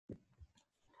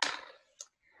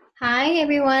Hi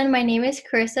everyone, my name is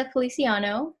Carissa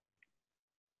Feliciano,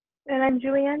 And I'm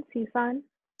Julianne Sison.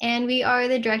 and we are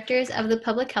the directors of the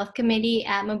Public Health Committee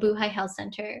at Mabuhay Health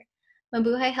Center.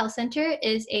 Mabuhay Health Center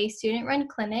is a student-run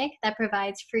clinic that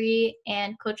provides free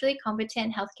and culturally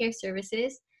competent healthcare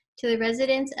services to the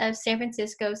residents of San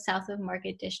Francisco's South of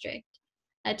Market District.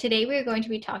 Today we are going to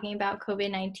be talking about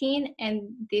COVID-19 and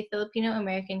the Filipino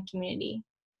American community.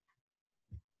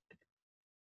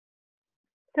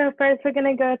 So first, we're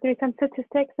going to go through some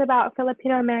statistics about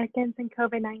Filipino Americans and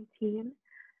COVID-19.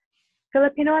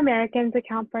 Filipino Americans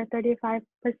account for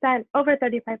over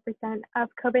 35% of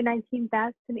COVID-19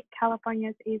 deaths in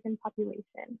California's Asian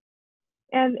population.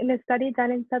 And in a study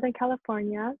done in Southern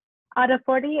California, out of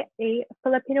 48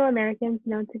 Filipino Americans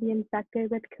known to be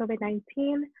infected with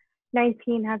COVID-19,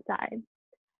 19 have died.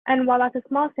 And while that's a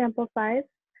small sample size,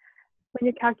 when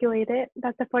you calculate it,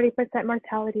 that's a 40%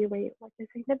 mortality rate, which is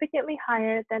significantly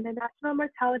higher than the national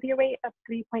mortality rate of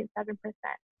 3.7%.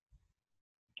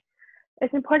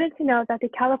 It's important to note that the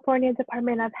California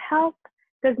Department of Health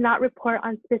does not report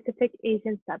on specific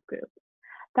Asian subgroups.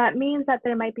 That means that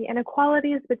there might be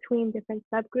inequalities between different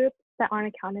subgroups that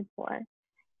aren't accounted for.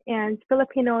 And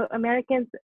Filipino Americans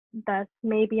thus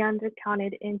may be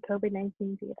undercounted in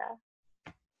COVID-19 data.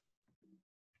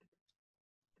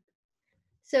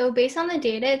 So based on the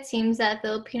data, it seems that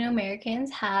Filipino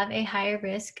Americans have a higher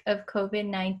risk of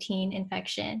COVID-19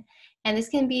 infection. And this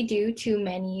can be due to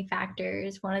many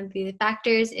factors. One of the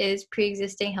factors is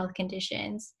pre-existing health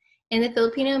conditions. In the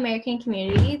Filipino American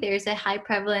community, there's a high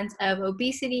prevalence of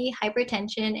obesity,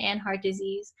 hypertension, and heart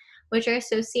disease, which are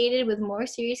associated with more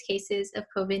serious cases of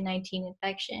COVID-19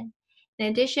 infection. In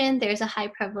addition, there's a high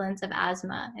prevalence of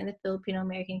asthma in the Filipino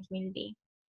American community.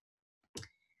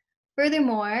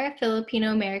 Furthermore, many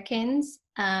Filipino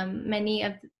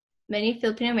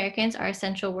Americans are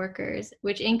essential workers,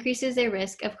 which increases their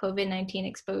risk of COVID-19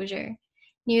 exposure.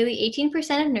 Nearly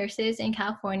 18% of nurses in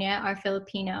California are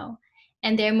Filipino,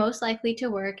 and they're most likely to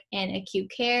work in acute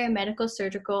care, medical,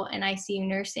 surgical, and ICU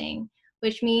nursing,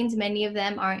 which means many of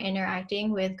them are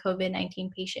interacting with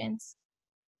COVID-19 patients.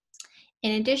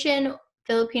 In addition,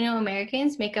 Filipino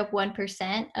Americans make up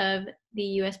 1% of the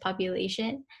US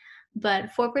population, but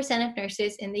 4% of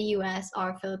nurses in the US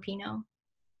are Filipino.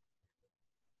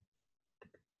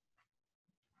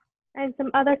 And some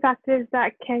other factors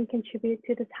that can contribute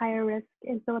to this higher risk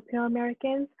in Filipino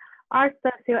Americans are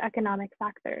socioeconomic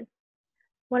factors.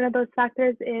 One of those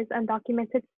factors is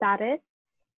undocumented status,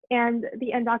 and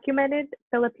the undocumented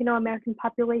Filipino American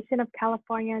population of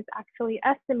California is actually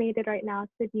estimated right now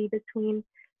to be between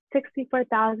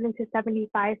 64,000 to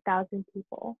 75,000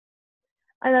 people.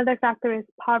 Another factor is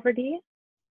poverty,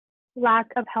 lack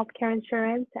of healthcare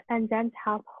insurance, and dense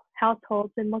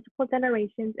households in multiple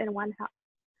generations in one house.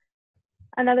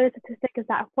 Another statistic is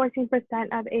that 14%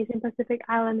 of Asian Pacific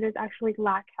Islanders actually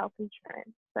lack health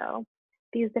insurance. So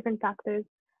these different factors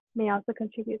may also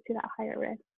contribute to that higher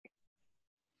risk.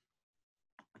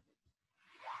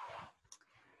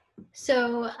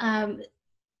 So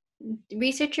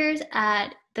researchers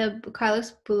at the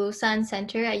Carlos Bulosan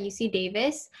Center at UC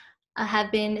Davis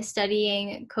have been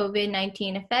studying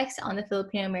COVID-19 effects on the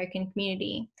Filipino American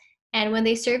community. And when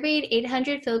they surveyed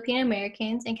 800 Filipino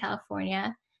Americans in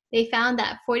California, they found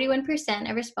that 41%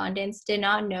 of respondents did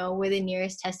not know where the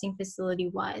nearest testing facility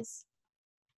was.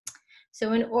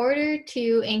 So in order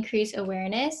to increase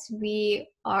awareness, we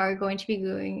are going to be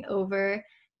going over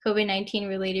COVID-19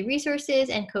 related resources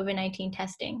and COVID-19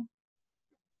 testing.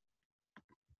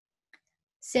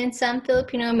 Since some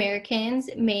Filipino Americans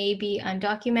may be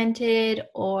undocumented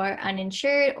or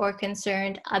uninsured or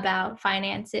concerned about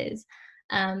finances,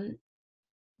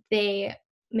 they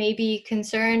may be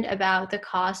concerned about the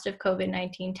cost of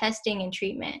COVID-19 testing and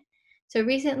treatment. So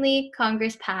recently,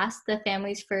 Congress passed the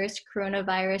Families First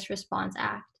Coronavirus Response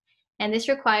Act, and this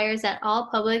requires that all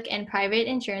public and private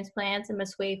insurance plans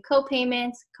must waive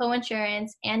co-payments,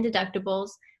 co-insurance, and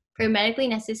deductibles for medically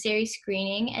necessary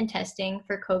screening and testing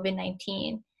for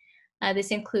COVID-19.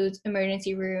 This includes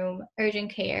emergency room, urgent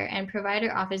care, and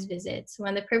provider office visits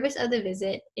when the purpose of the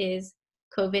visit is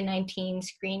COVID-19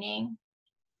 screening.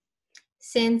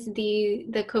 Since the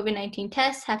COVID-19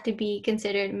 tests have to be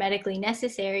considered medically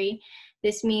necessary,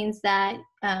 this means that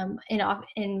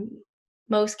in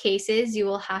most cases, you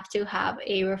will have to have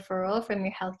a referral from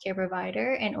your healthcare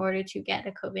provider in order to get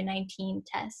a COVID-19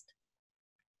 test.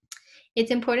 It's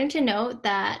important to note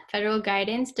that federal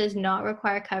guidance does not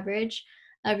require coverage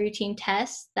of routine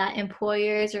tests that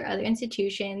employers or other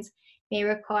institutions may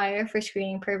require for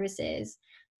screening purposes.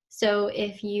 So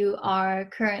if you are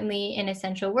currently an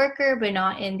essential worker but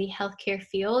not in the healthcare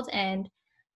field and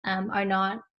are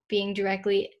not being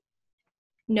directly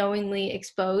knowingly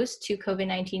exposed to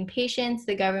COVID-19 patients,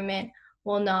 the government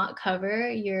will not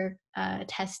cover your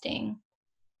testing.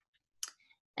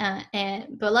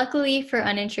 But luckily for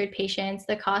uninsured patients,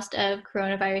 the cost of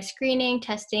coronavirus screening,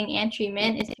 testing, and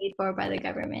treatment is paid for by the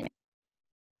government.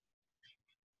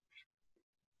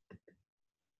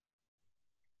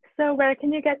 So where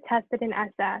can you get tested in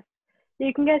SF?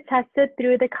 You can get tested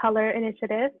through the Color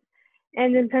Initiative.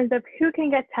 And in terms of who can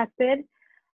get tested,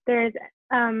 there's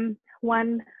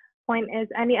one point is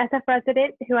any SF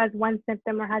resident who has one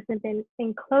symptom or hasn't been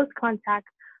in close contact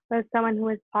with someone who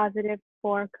is positive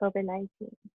for COVID-19.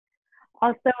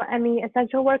 Also, any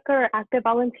essential worker or active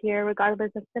volunteer,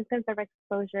 regardless of symptoms or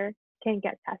exposure, can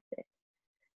get tested.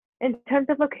 In terms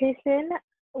of location,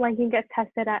 one can get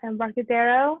tested at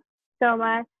Embarcadero,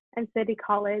 Soma, and City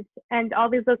College, and all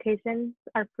these locations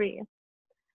are free.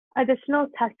 Additional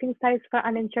testing sites for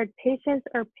uninsured patients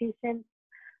or patients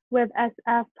with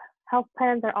SF health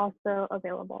plans are also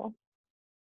available.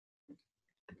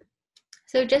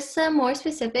 So just some more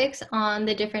specifics on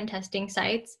the different testing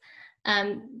sites.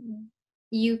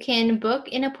 You can book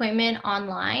an appointment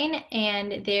online,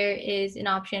 and there is an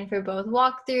option for both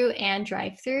walkthrough and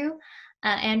drive-through.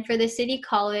 And for the City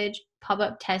College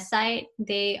pop-up test site,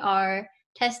 they are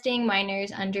testing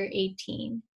minors under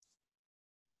 18.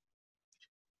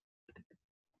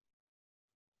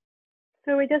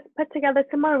 So we just put together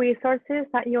some more resources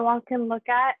that you all can look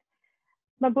at.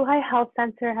 Mabuhay Health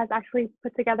Center has actually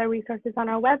put together resources on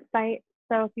our website.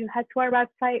 So if you head to our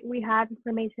website, we have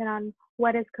information on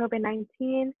what is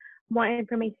COVID-19, more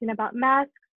information about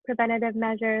masks, preventative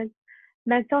measures,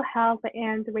 mental health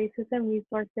and racism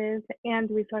resources, and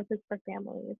resources for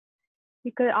families.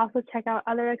 You could also check out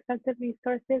other extensive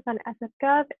resources on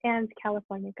SF.gov and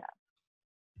California Gov.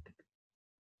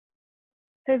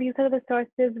 So these are the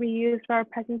sources we used for our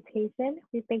presentation.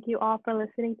 We thank you all for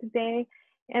listening today,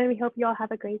 and we hope you all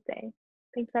have a great day.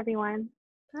 Thanks, everyone.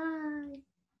 Bye.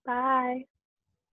 Bye.